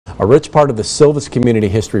A rich part of the Silvis community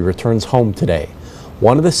history returns home today.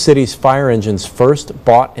 One of the city's fire engines, first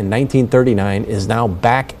bought in 1939, is now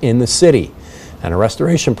back in the city. And a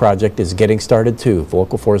restoration project is getting started too.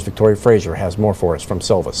 Local 4's Victoria Fraser has more for us from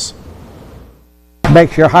Silvis.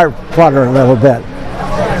 Makes your heart flutter a little bit.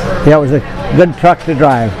 Yeah, it was a good truck to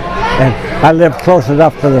drive. And I live close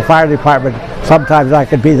enough to the fire department. Sometimes I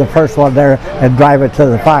could be the first one there and drive it to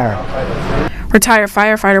the fire. Retired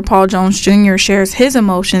firefighter Paul Jones Jr. shares his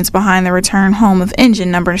emotions behind the return home of engine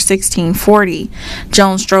number 1640.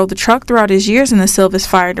 Jones drove the truck throughout his years in the Silvis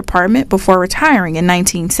Fire Department before retiring in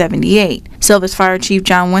 1978. Silvis Fire Chief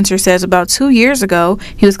John Winter says about 2 years ago,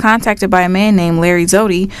 he was contacted by a man named Larry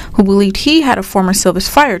Zodi who believed he had a former Silvis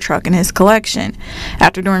fire truck in his collection.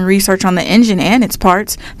 After doing research on the engine and its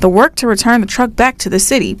parts, the work to return the truck back to the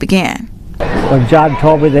city began. When John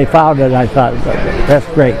told me they found it, I thought, that's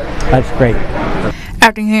great, that's great.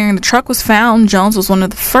 After hearing the truck was found, Jones was one of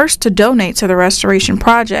the first to donate to the restoration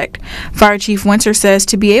project. Fire Chief Winter says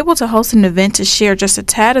to be able to host an event to share just a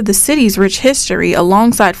tad of the city's rich history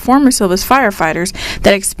alongside former Silvis firefighters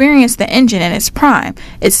that experienced the engine in its prime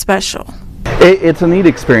is special. It's a neat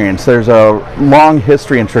experience. There's a long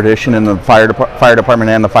history and tradition in the fire department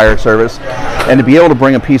and the fire service, and to be able to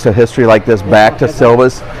bring a piece of history like this back to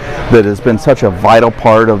Silvis that has been such a vital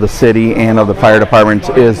part of the city and of the fire department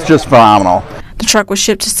is just phenomenal. The truck was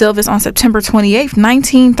shipped to Silvis on September 28,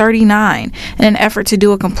 1939. In an effort to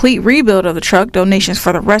do a complete rebuild of the truck, donations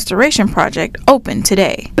for the restoration project opened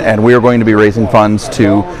today. And we are going to be raising funds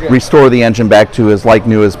to restore the engine back to as like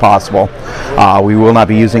new as possible. We will not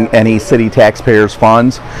be using any city taxpayers'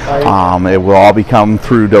 funds. It will all become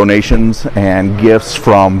through donations and gifts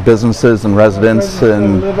from businesses and residents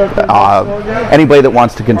and anybody that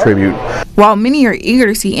wants to contribute. While many are eager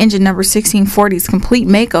to see engine number 1640's complete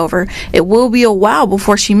makeover, it will be a while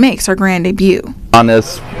before she makes her grand debut. On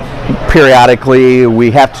this, periodically, we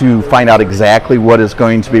have to find out exactly what is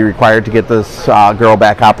going to be required to get this girl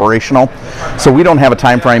back operational. So we don't have a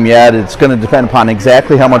time frame yet. It's going to depend upon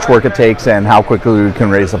exactly how much work it takes and how quickly we can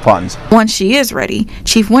raise the funds. Once she is ready,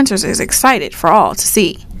 Chief Winters is excited for all to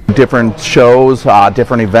see. Different shows,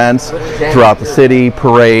 different events throughout the city,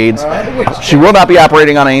 parades. She will not be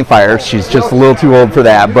operating on any fires. She's just a little too old for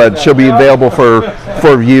that, but she'll be available for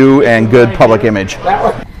view and good public image.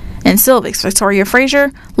 In Silvis, Victoria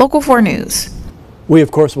Fraser, Local 4 News. We,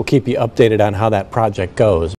 of course, will keep you updated on how that project goes.